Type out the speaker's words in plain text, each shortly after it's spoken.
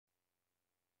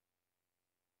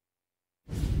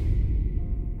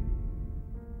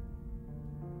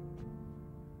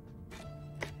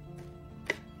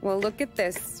Well, look at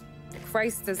this.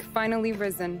 Christ has finally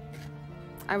risen.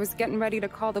 I was getting ready to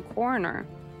call the coroner.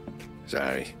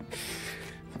 Sorry.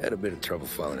 Had a bit of trouble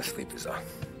falling asleep is all.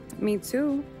 Me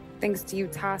too, thanks to you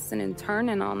tossing and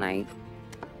turning all night.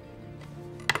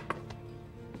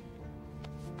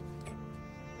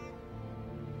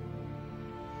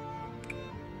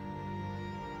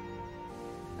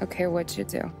 Okay, what'd you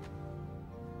do?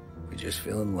 We're just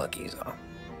feeling lucky is all.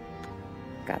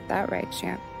 Got that right,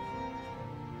 champ.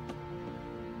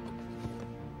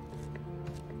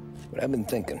 But I've been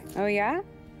thinking. Oh yeah?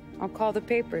 I'll call the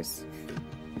papers.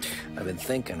 I've been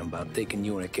thinking about taking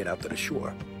you and a kid out to the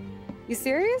shore. You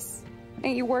serious?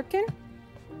 Ain't you working?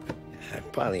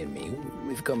 Polly and me,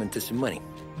 we've come into some money.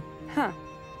 Huh.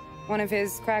 One of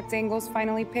his cracked angles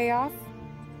finally pay off?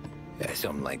 Yeah,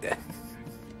 something like that.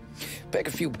 Pack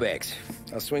a few bags.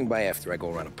 I'll swing by after I go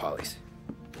around to Polly's.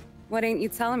 What ain't you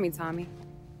telling me, Tommy?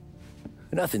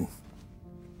 Nothing.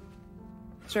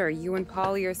 Sure, you and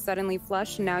Polly are suddenly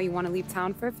flush and now you want to leave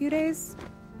town for a few days?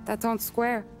 That don't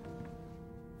square.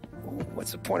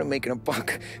 What's the point of making a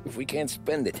buck if we can't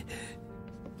spend it?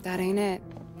 That ain't it.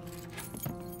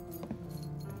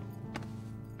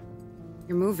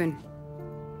 You're moving,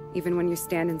 even when you're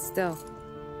standing still.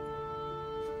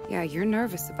 Yeah, you're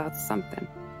nervous about something.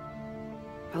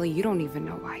 Probably you don't even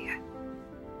know why yet.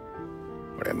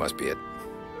 Well, that must be it.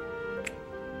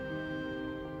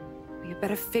 Well, you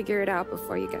better figure it out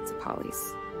before you get to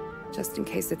Polly's, just in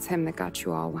case it's him that got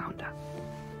you all wound up.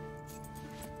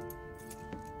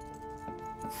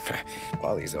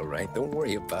 Polly's all right. Don't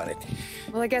worry about it.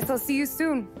 Well, I guess I'll see you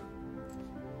soon.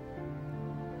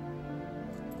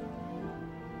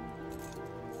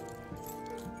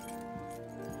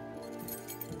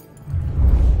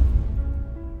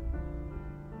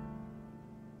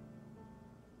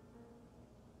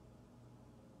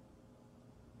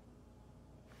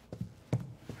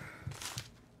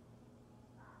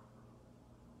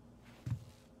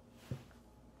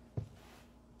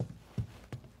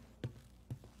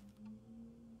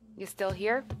 You still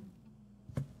here?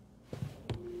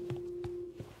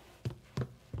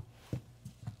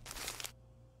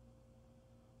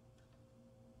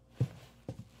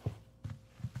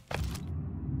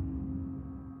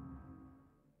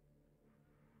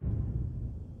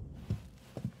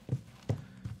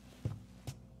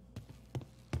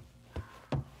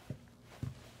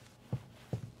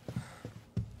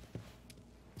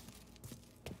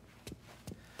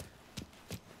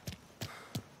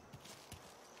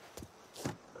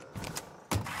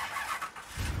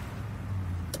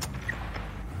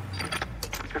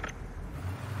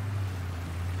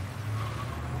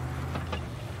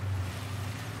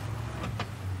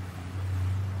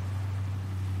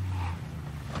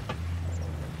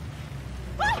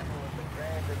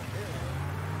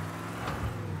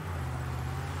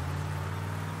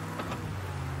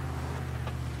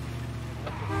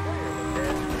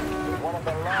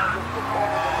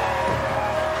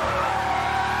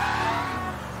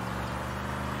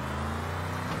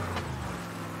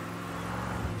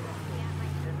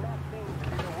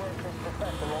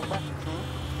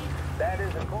 That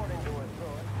is according to a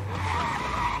source.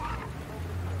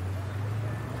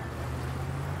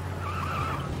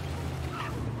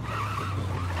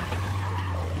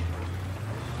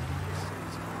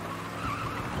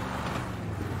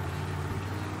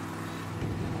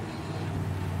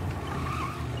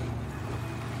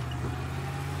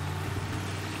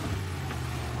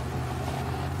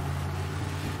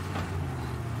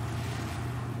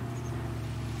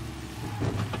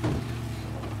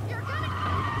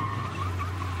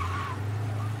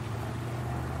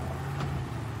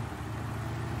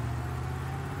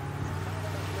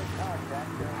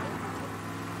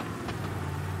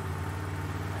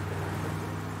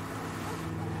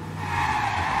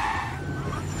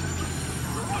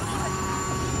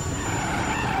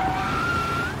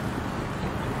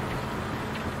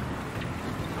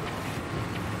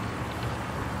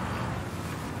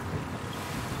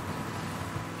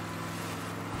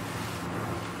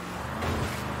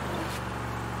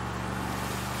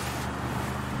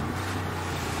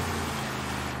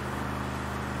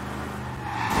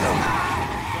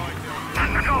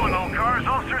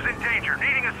 Officer's in danger,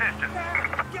 needing assistance.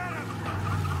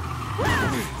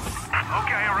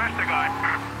 Okay, arrest the guy.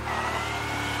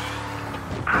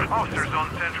 Officers on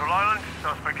Central Island.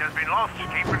 Suspect has been lost.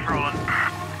 Keep patrolling.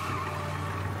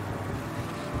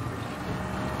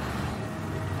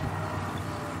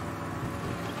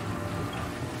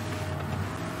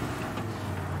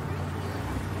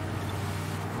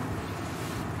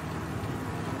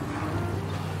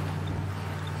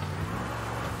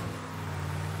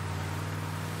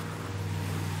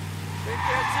 Think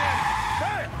that's it?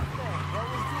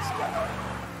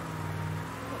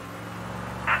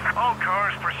 All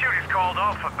cars, pursuit is called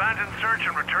off. Abandon search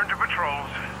and return to patrols.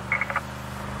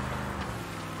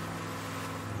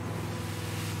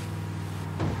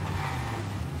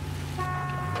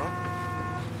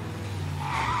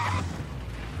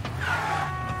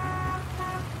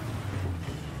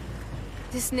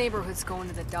 This neighborhood's going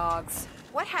to the dogs.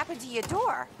 What happened to your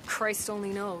door? Christ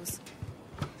only knows.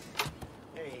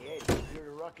 Hey, Ed, you hear the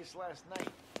ruckus last night?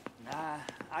 Nah,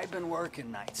 I've been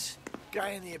working nights.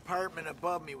 Guy in the apartment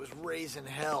above me was raising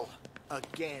hell.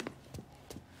 Again.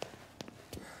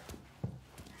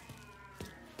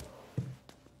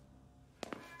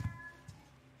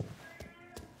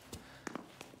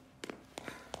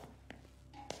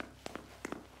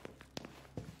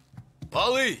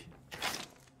 Polly!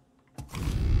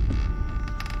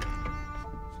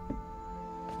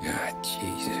 God,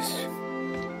 Jesus.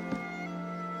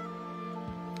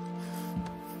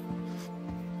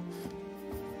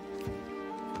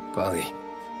 Polly.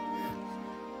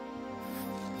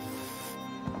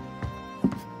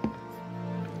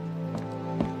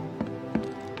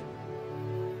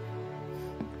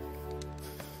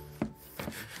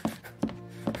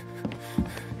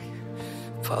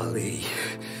 Polly.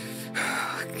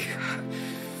 Oh, God.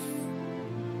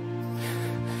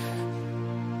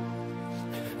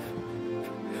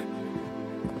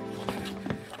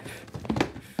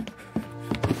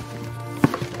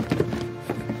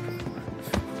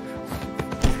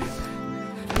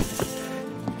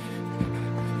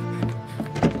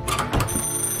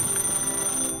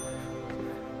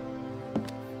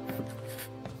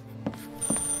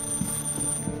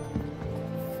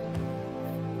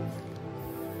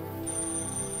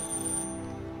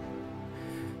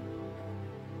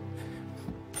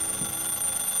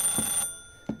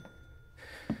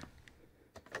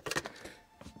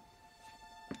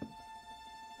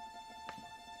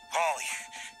 Polly.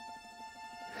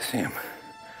 Sam,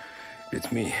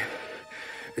 it's me.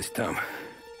 It's Tom.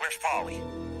 Where's Polly?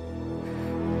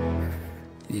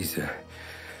 He's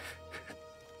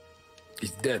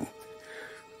dead.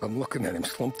 I'm looking at him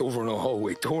slumped over in the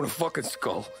hallway, torn a fucking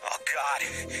skull. Oh,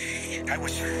 God. I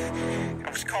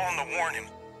was calling to warn him.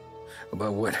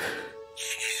 About what?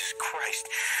 Jesus Christ.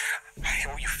 I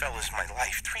owe you fellas my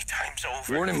life 3 times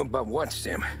over. Warn him about what,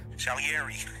 Sam?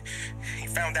 Salieri. He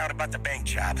found out about the bank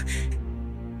job.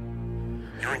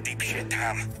 You're in deep shit,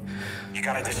 Tom. You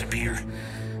gotta disappear.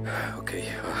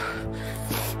 Okay.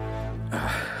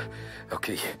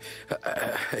 Okay.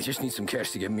 I just need some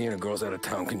cash to get me and the girls out of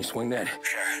town. Can you swing that?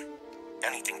 Sure.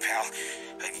 Anything, pal.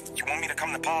 You want me to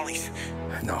come to Polly's?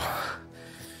 No.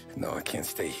 No, I can't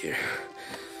stay here.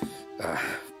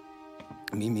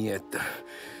 Meet me at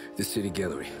the city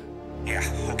gallery. Yeah,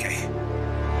 okay.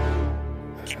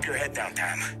 Keep your head down,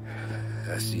 Tom.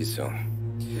 I'll see you soon.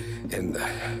 And,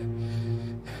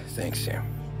 thanks, Sam.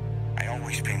 I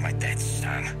always pay my debts,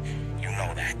 Tom. You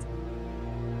know that.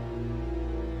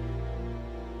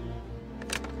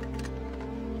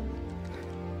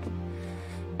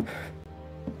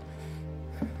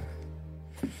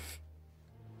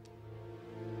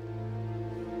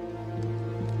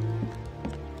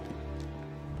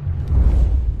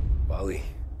 Polly,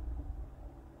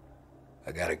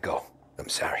 I gotta go. I'm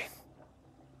sorry.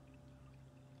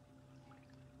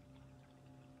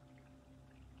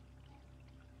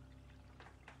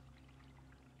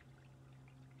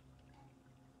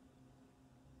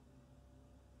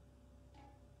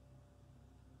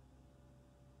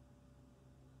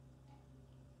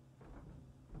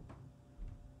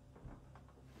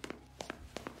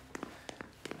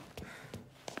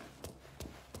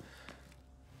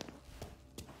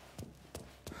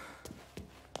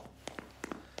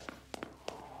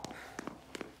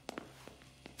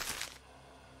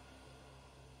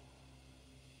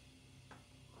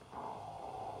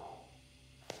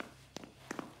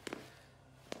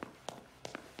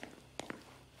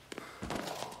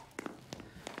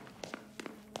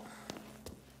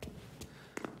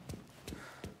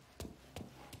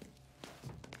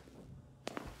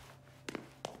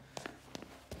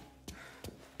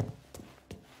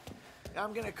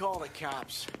 I'm gonna call the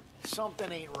cops.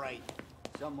 Something ain't right.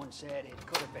 Someone said it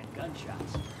could have been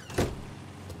gunshots.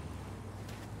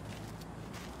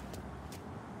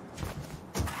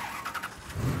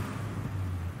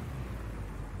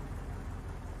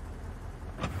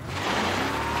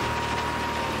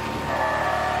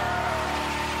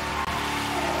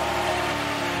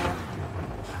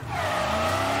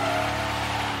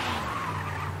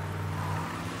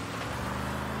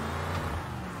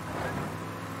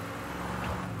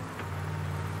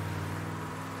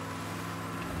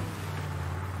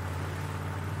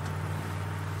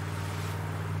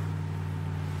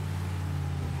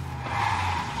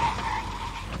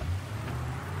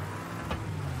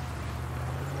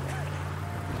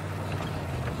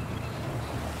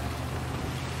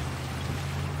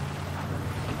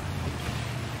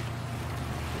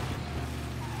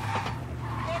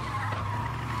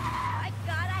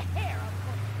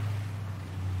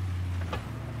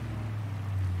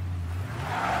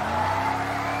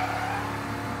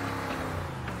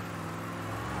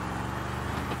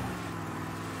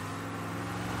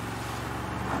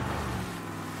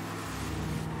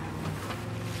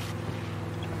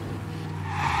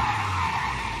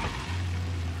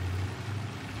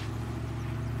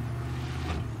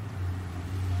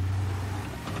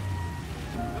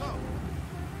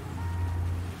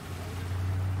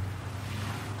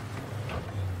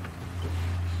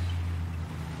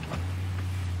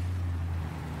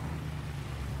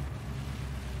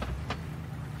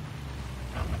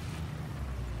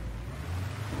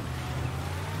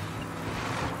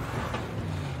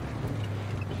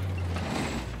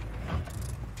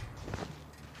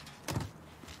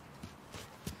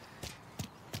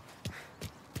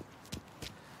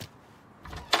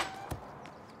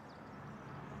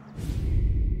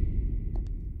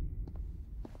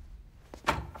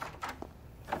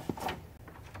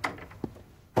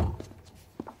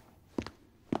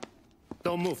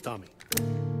 Don't move, Tommy.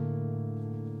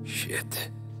 Shit.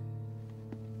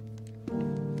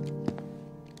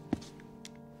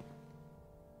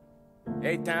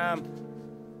 Hey, Tom.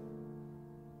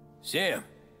 Sam.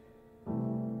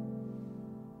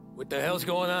 What the hell's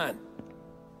going on?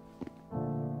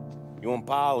 You and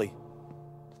Polly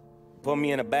put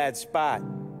me in a bad spot.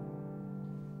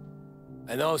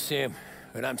 I know, Sam,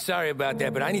 and I'm sorry about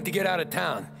that, but I need to get out of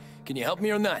town. Can you help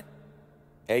me or not?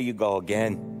 There you go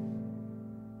again.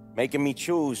 Making me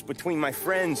choose between my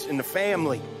friends and the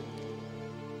family.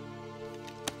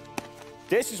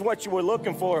 This is what you were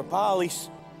looking for at Polly's.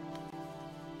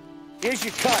 Here's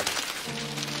your cut.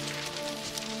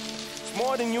 It's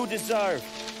more than you deserve.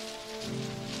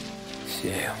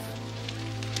 Sam.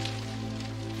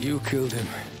 You killed him.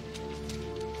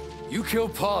 You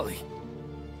killed Paulie.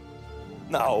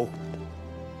 No.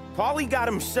 Paulie got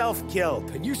himself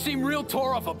killed. And you seem real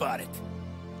tore up about it.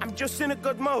 I'm just in a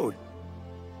good mood.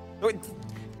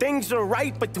 Things are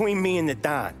right between me and the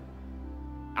Don.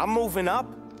 I'm moving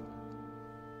up,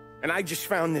 and I just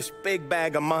found this big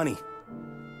bag of money.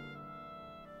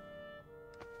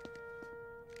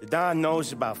 The Don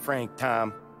knows about Frank,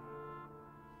 Tom.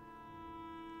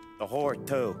 The whore,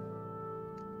 too.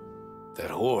 That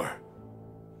whore?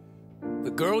 The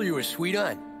girl you were sweet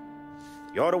on?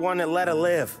 You're the one that let her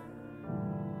live.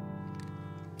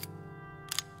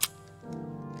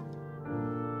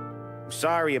 I'm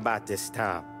sorry about this,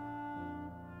 Tom.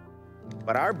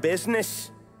 But our business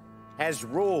has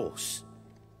rules.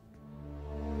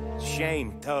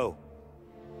 Shame, too.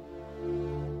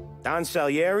 Don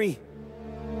Salieri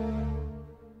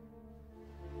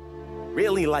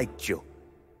really liked you.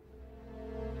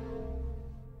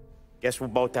 Guess we'll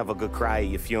both have a good cry at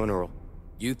your funeral.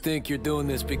 You think you're doing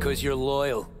this because you're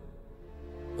loyal.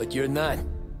 But you're not.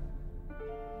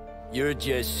 You're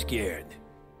just scared.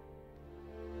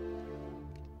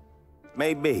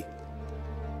 Maybe.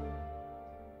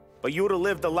 But you'd have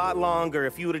lived a lot longer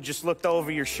if you'd have just looked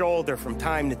over your shoulder from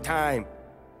time to time.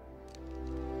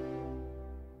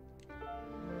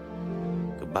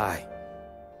 Goodbye.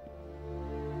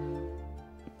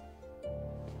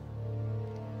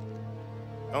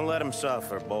 Don't let him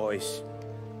suffer, boys.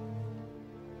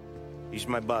 He's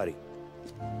my buddy.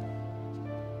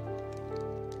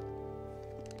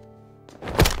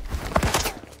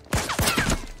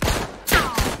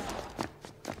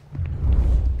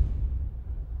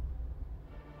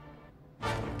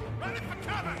 Ready for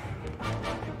cover!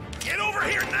 Get over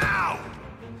here now!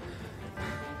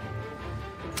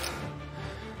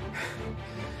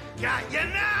 Got you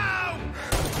now!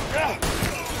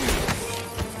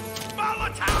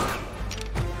 Molotov!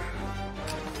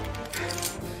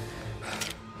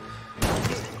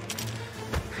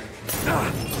 You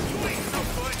ain't so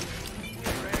good!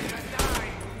 Ready to die!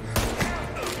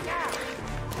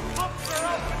 Hooks are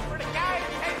open for the guy who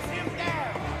takes him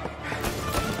down!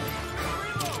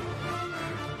 Reload!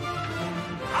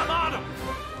 I'm on him!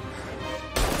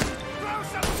 Throw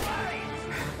some flames!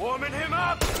 Warming him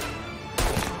up!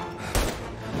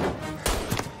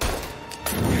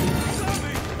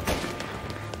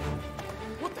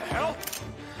 What the hell?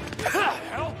 What the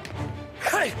hell?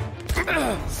 Hey!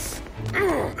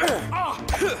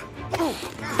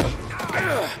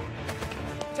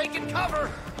 Taking cover!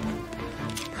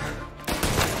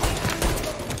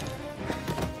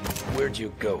 Where'd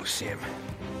you go, Sam?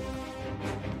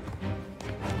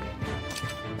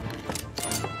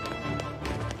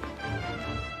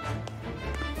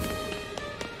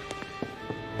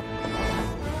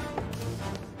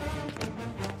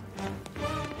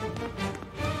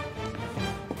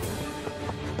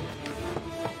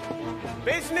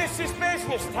 Business is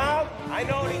business, Tom. I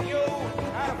know that you,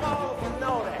 out of all of them,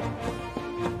 know that.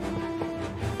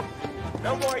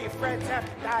 No more of your friends have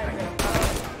to die to him.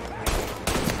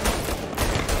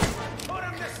 Put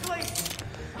him to sleep.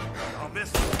 I'll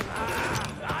miss.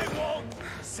 I won't.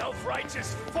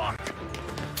 Self-righteous fuck.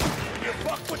 You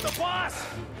fuck with the boss.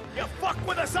 You fuck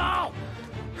with us all.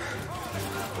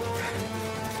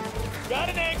 Got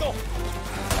an angle.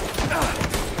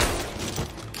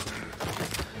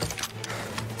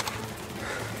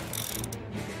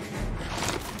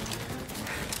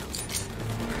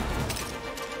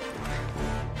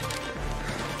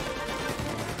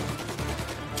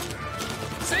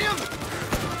 Sam!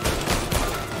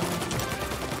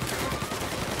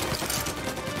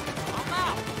 I'm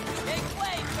out. Make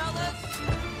way, fellas.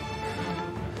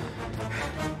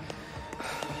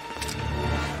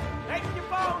 Take your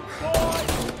bones,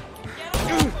 boys. Get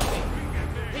away from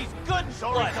me.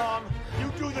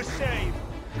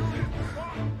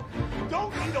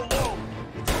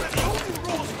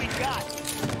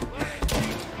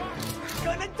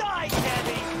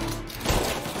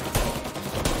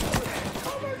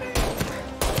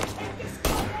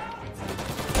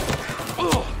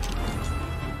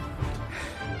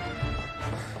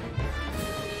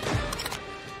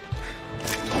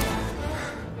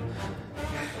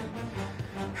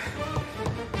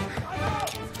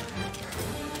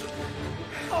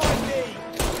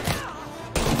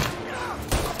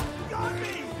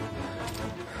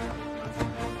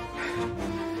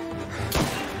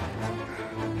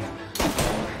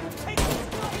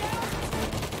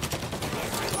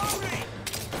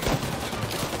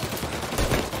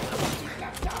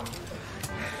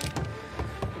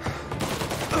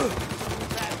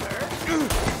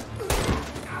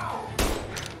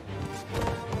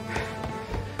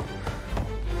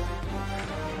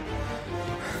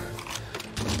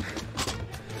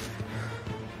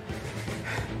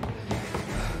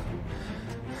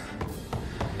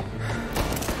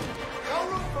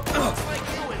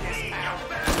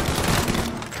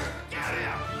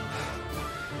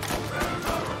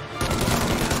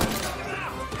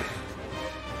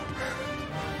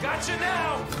 Gotcha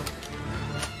now!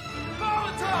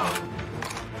 Molotov!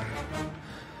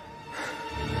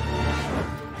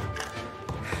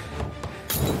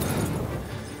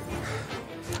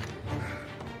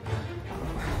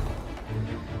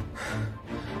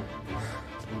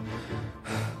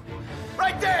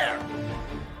 Right there!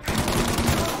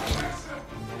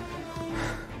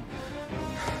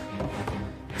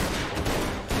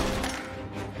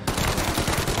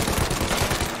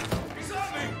 He's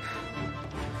on me!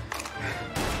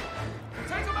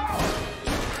 Take him out!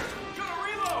 Gonna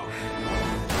reload!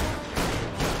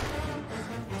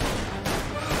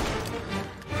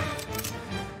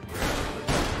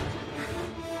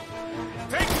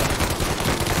 Take him!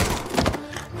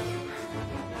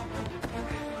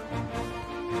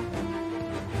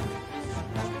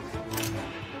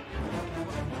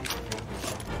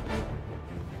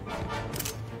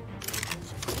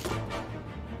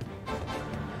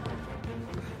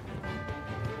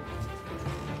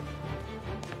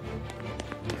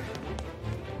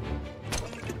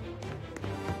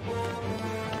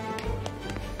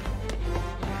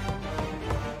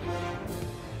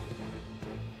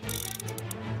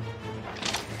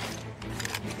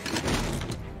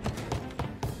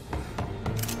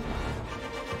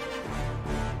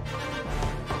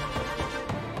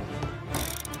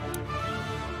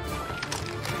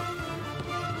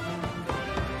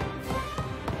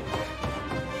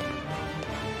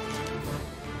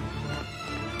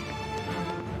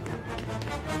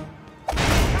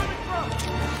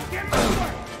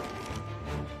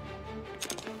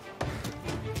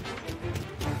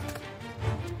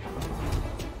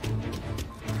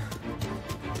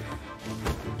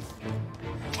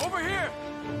 Over here!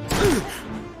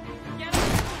 Get him!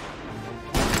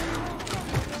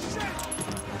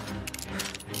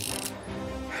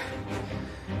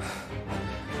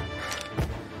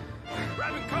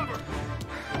 Grabbing cover!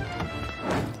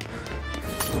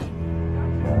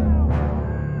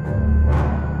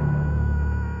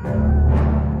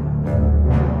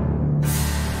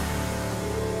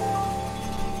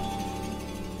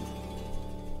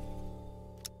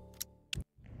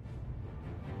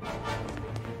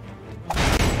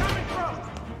 Coming through!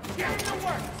 Get to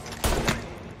work!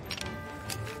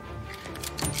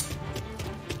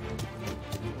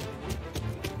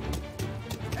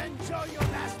 Enjoy your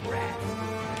last breath!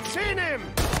 Seen him!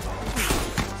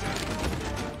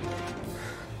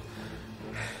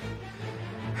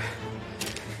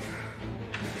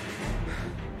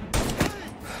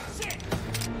 Shit!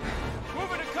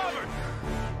 Moving to cover!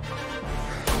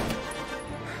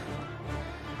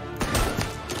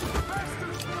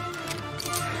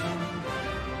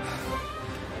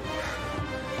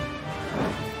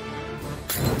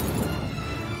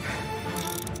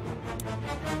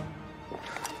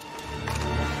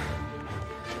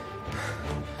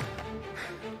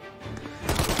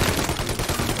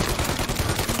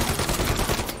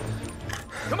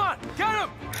 Come on, get him!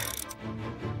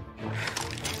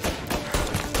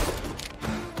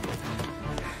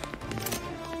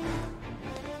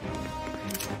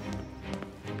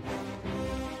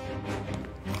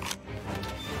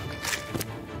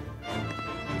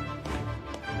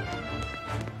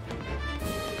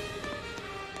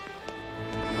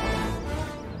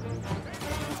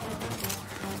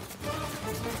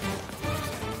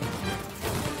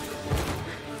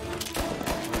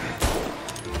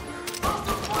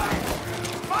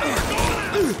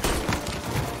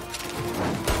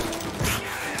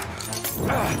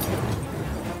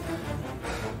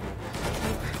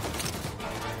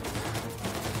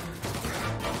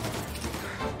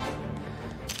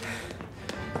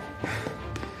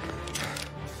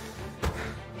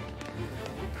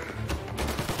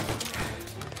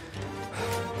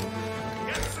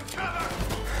 Get some cover!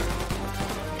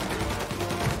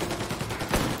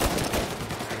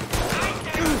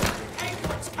 Hey,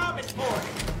 what's coming for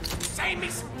you? Save me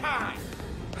some time.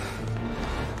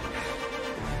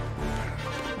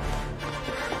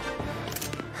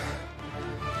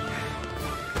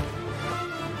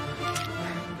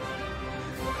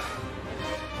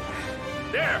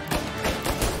 There!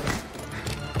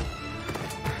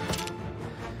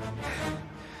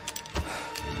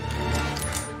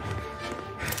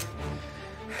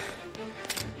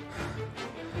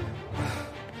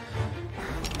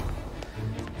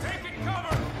 Taking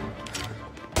cover!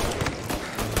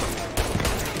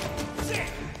 Shit!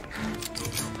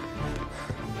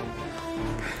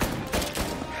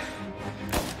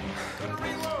 Gonna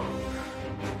reload!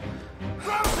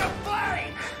 Throw some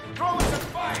flame! Throw some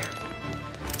fire!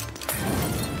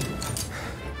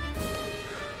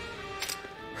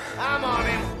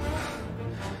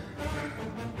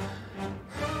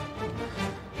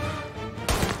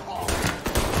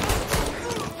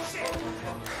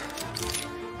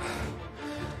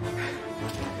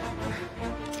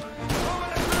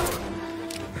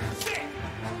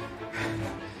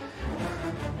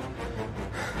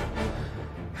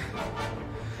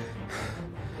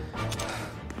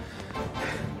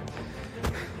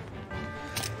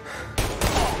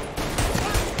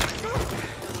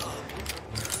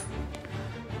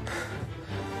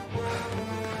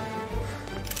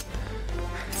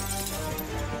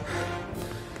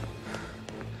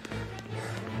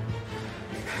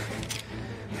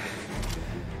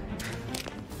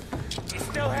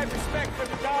 respect for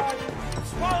the dog.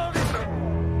 Swallow this.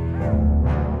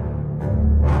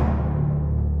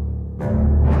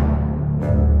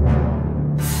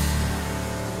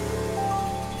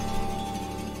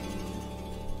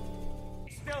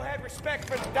 Still had respect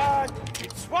for the dog.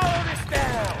 Swallow this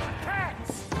down.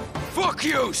 Cats! Fuck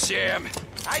you, Sam!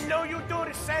 I know you do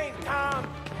the same, Tom.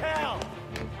 Hell,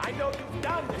 I know you've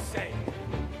done the same.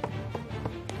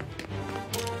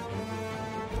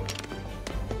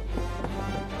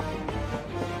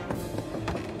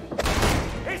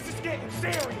 This is getting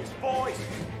serious, boys.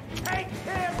 Take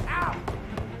him out!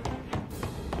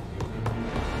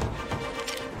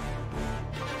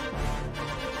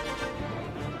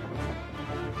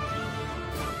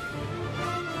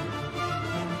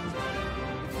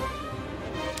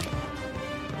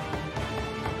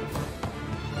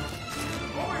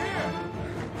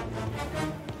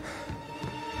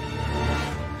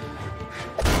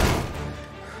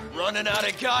 Running out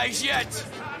of guys yet?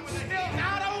 Still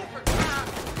not over,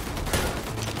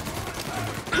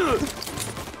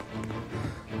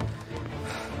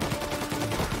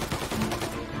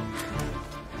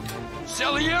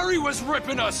 Salieri was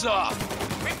ripping us off!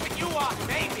 Ripping you off,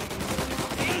 baby.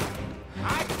 See?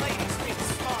 I play these things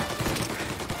smart.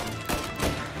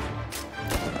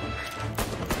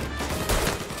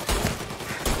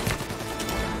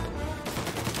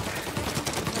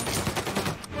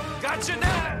 Gotcha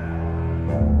now!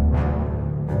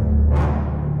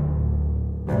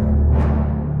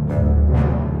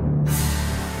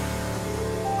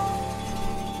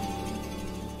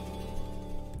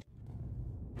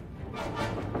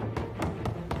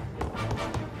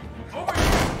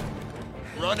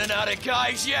 Running out of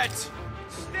guys yet?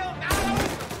 Still not over.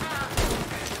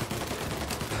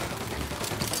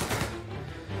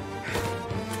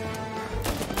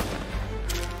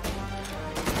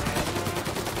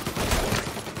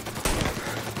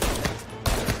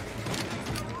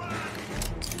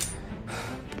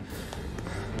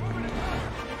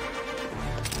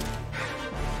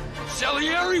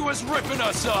 Salieri was ripping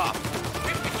us off!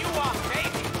 Ripping you off, baby.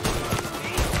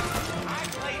 See? I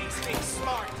play these things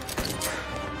smart.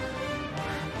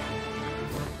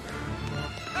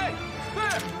 Hey,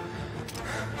 there!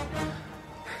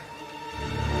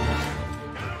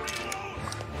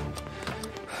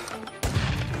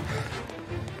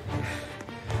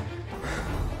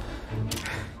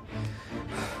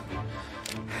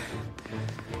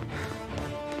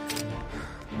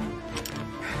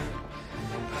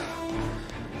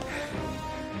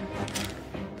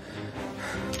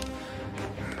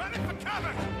 Running for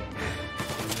cover!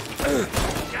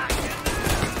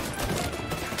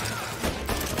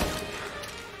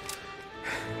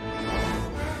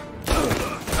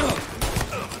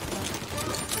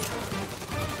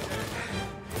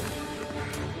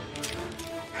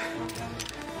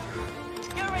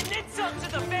 You're an insult to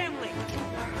the family!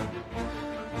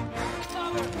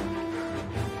 Cover!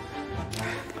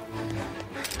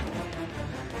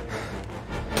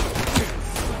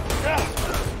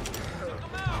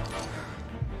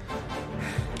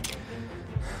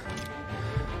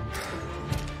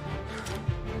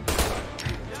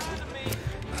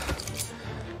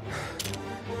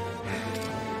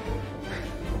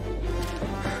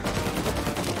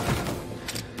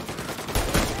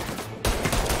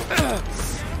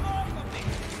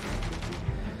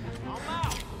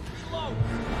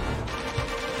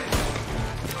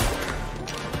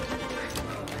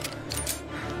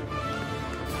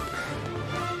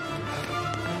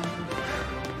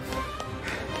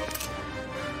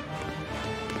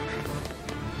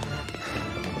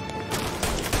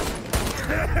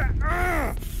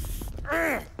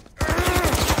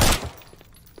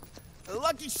 A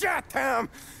lucky shot, Tom.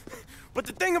 But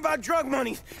the thing about drug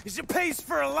money is it pays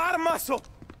for a lot of muscle.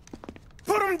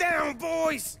 Put him down,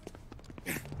 boys!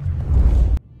 Here!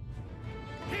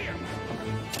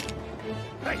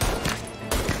 Hey!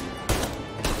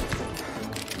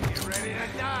 You ready to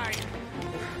die?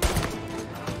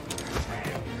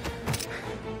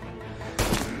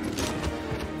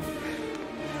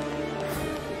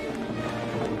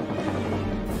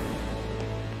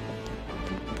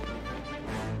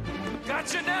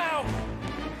 Gotcha now!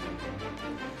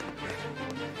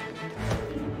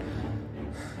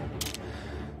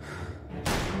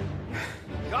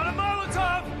 Got a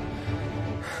Molotov!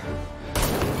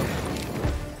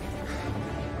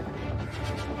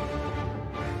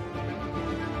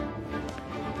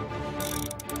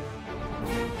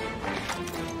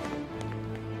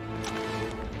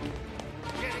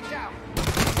 Getting down!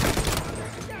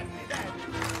 Get me that!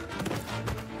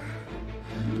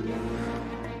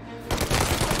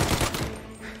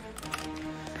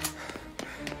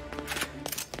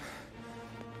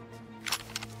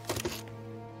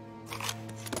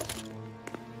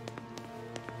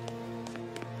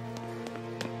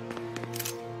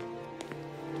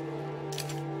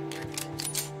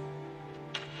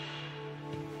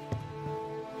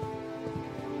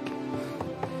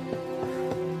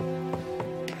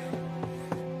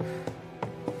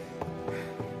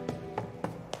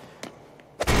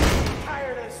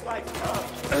 like Tom.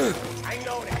 I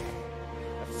know that.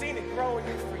 I've seen it grow in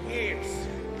you for years.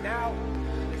 Now,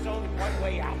 there's only one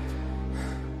way out.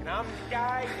 And I'm the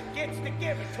guy that gets to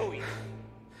give it to you.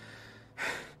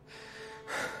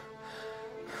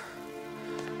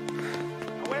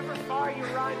 However far you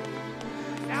run,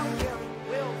 Salieri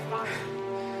will find you.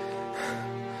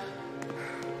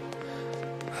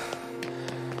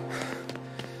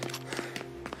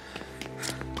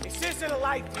 This isn't a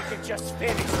life you can just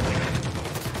finish.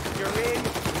 You're in,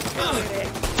 you're in it.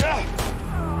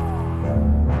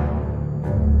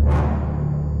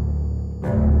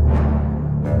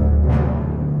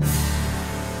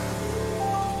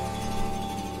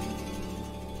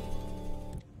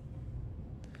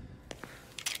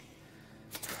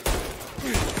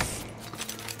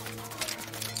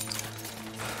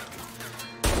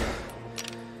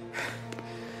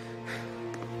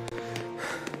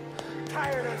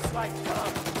 Tired of this life,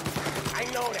 Tom. I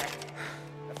know that.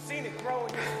 I've seen it grow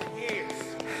in you for years.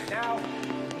 Now,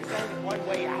 there's only one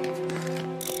way out. To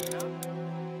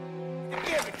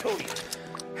give it to you.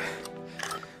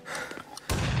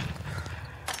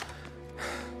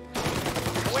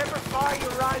 However far you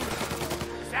run,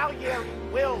 Salieri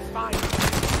will find you.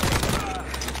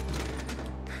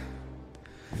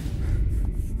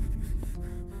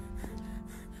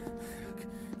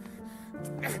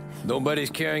 Nobody's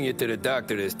carrying you to the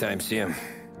doctor this time, Sam.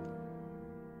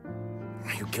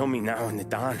 You kill me now in the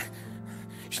dawn.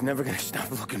 She's never gonna stop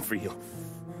looking for you.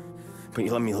 But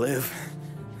you let me live.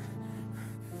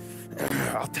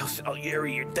 I'll tell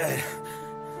Salieri you're dead.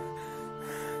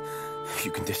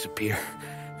 You can disappear.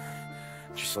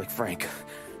 Just like Frank.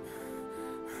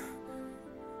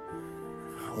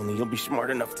 Only you'll be smart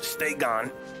enough to stay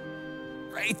gone.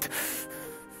 Right?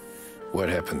 What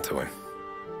happened to him?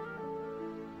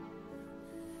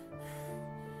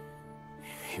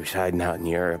 He was hiding out in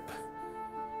Europe.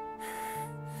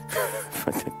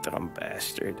 But the dumb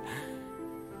bastard.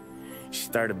 He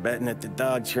started betting at the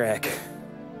dog track.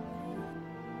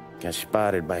 Got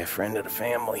spotted by a friend of the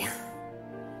family.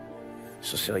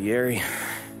 So Salieri,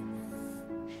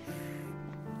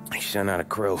 he sent out a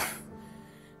crew.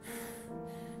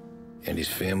 And his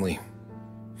family?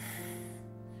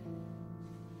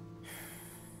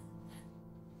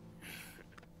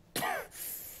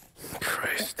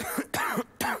 Christ.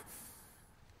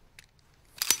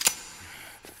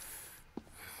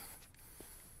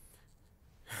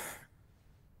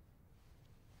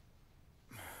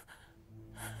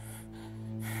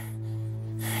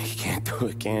 You can't do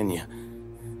it, can you?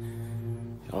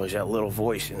 Always that little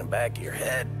voice in the back of your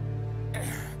head.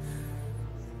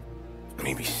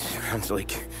 Maybe sounds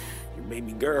like your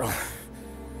baby girl.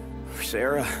 Or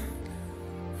Sarah.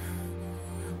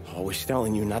 Always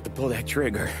telling you not to pull that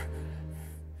trigger.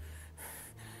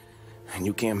 And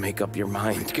you can't make up your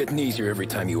mind. It's getting easier every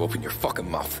time you open your fucking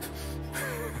mouth.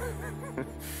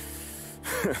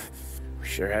 We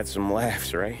sure had some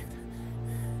laughs, right?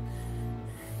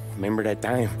 Remember that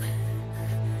time?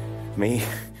 Me,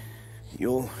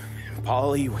 you, and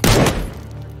Paulie.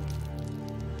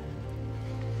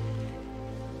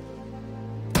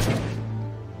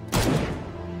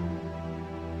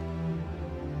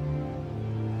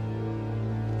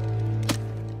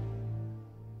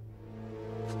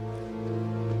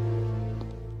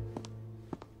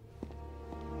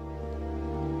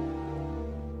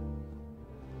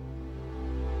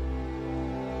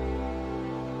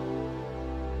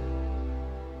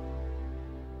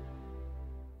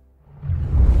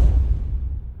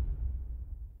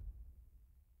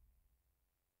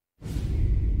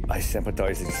 I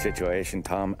sympathize with the situation,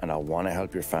 Tom, and I want to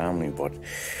help your family, but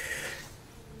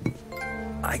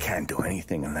I can't do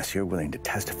anything unless you're willing to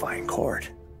testify in court.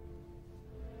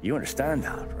 You understand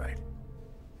that, right?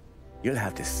 You'll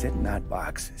have to sit in that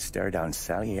box, stare down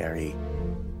Salieri,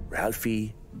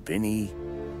 Ralphie, Vinny,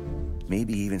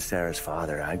 maybe even Sarah's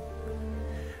father. I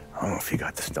don't know if you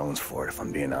got the stones for it, if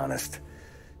I'm being honest.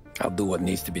 I'll do what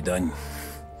needs to be done.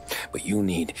 But you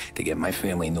need to get my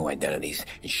family new identities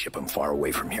and ship them far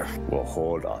away from here. Well,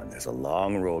 hold on. There's a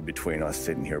long road between us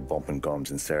sitting here bumping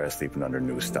gums and Sarah sleeping under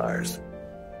new stars.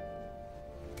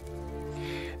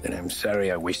 Then I'm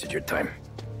sorry I wasted your time.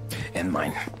 And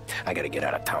mine. I gotta get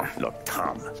out of town. Look,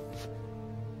 Tom.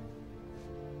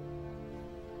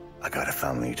 I got a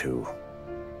family too.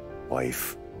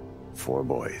 Wife, 4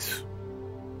 boys.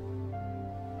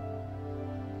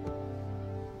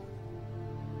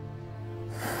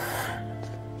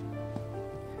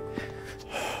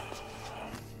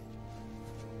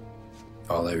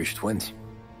 All Irish twins.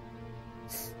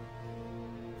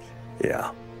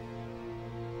 Yeah.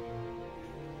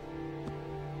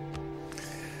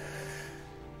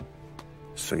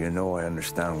 So you know I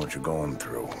understand what you're going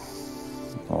through.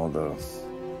 All the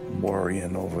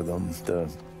worrying over them, the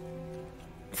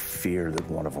fear that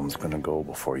one of them's gonna go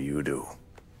before you do.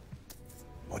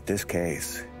 But this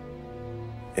case,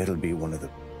 it'll be one of the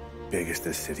biggest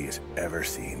this city has ever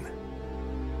seen.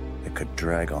 It could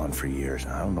drag on for years.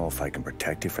 I don't know if I can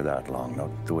protect you for that long, not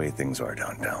the way things are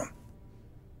downtown.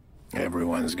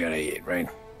 Everyone's gotta eat, right?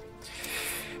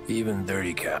 Even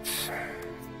dirty cops.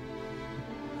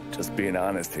 Just being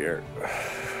honest here.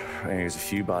 There's a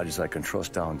few bodies I can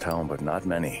trust downtown, but not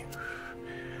many.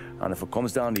 And if it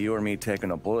comes down to you or me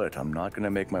taking a bullet, I'm not gonna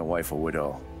make my wife a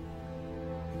widow.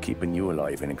 Keeping you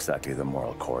alive ain't exactly the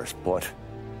moral course, but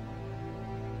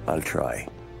I'll try.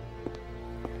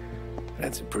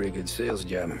 That's a pretty good sales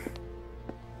job.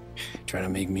 Trying to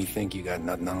make me think you got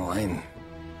nothing on the line.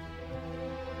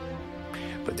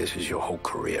 But this is your whole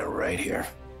career right here.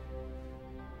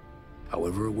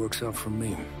 However it works out for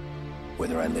me,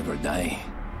 whether I live or die,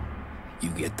 you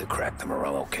get to crack the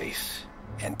Morello case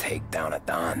and take down a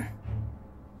Don.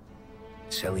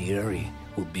 Salieri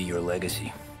will be your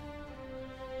legacy.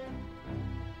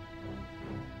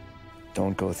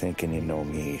 Don't go thinking you know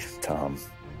me, Tom.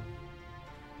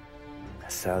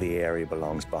 Salieri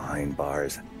belongs behind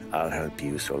bars. I'll help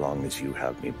you so long as you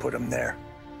help me put him there.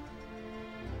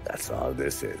 That's all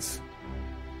this is.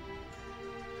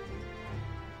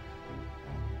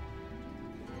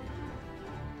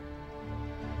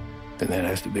 Then that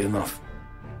has to be enough.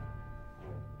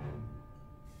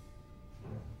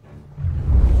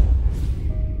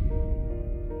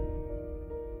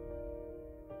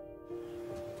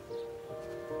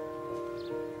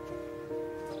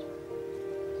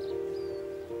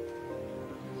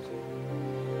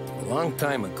 A long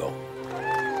time ago,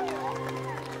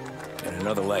 in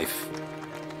another life,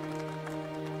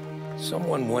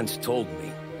 someone once told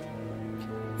me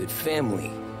that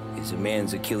family is a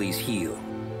man's Achilles heel,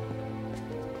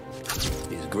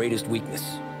 his greatest weakness.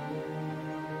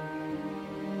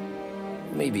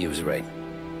 Maybe he was right.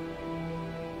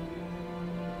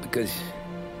 Because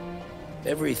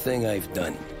everything I've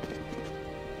done,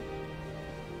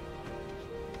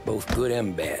 both good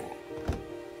and bad,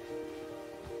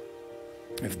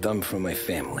 I've done for my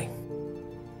family.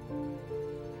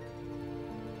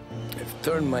 I've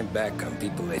turned my back on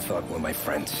people they thought were my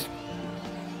friends.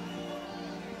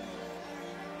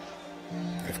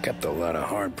 I've kept a lot of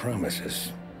hard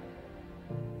promises.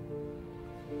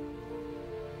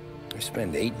 I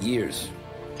spent 8 years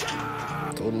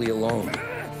totally alone,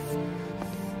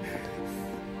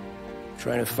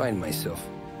 trying to find myself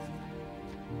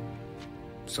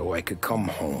so I could come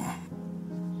home.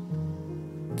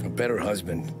 A better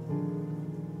husband,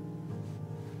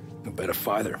 a better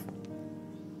father,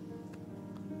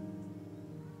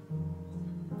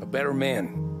 a better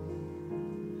man.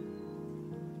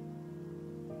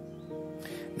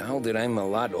 Now that I'm a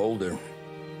lot older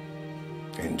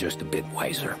and just a bit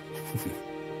wiser,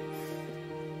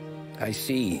 I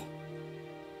see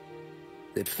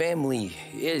that family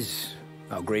is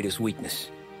our greatest weakness,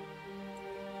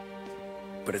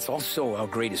 but it's also our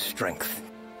greatest strength.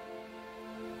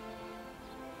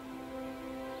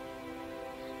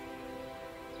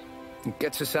 It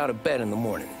gets us out of bed in the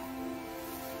morning.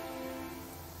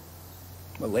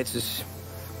 It lets us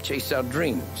chase our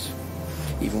dreams,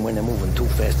 even when they're moving too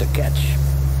fast to catch.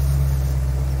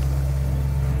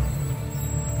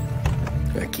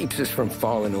 It keeps us from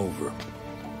falling over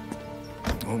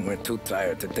when we're too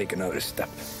tired to take another step.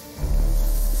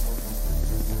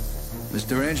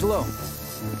 Mr. Angelo.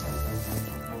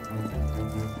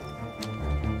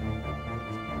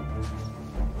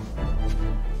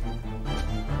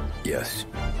 Yes.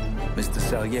 Mr.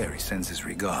 Salieri sends his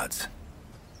regards.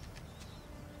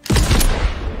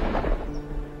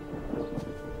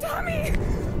 Tommy!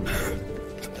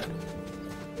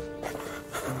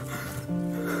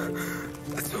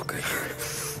 It's okay.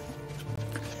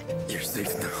 You're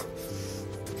safe now.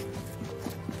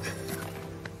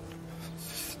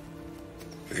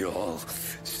 You're all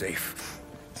safe.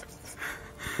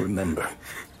 Remember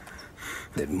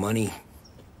that money,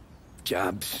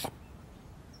 jobs,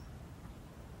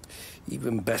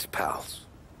 even best pals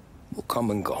will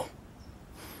come and go.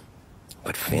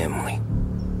 But family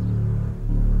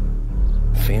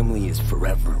is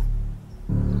forever.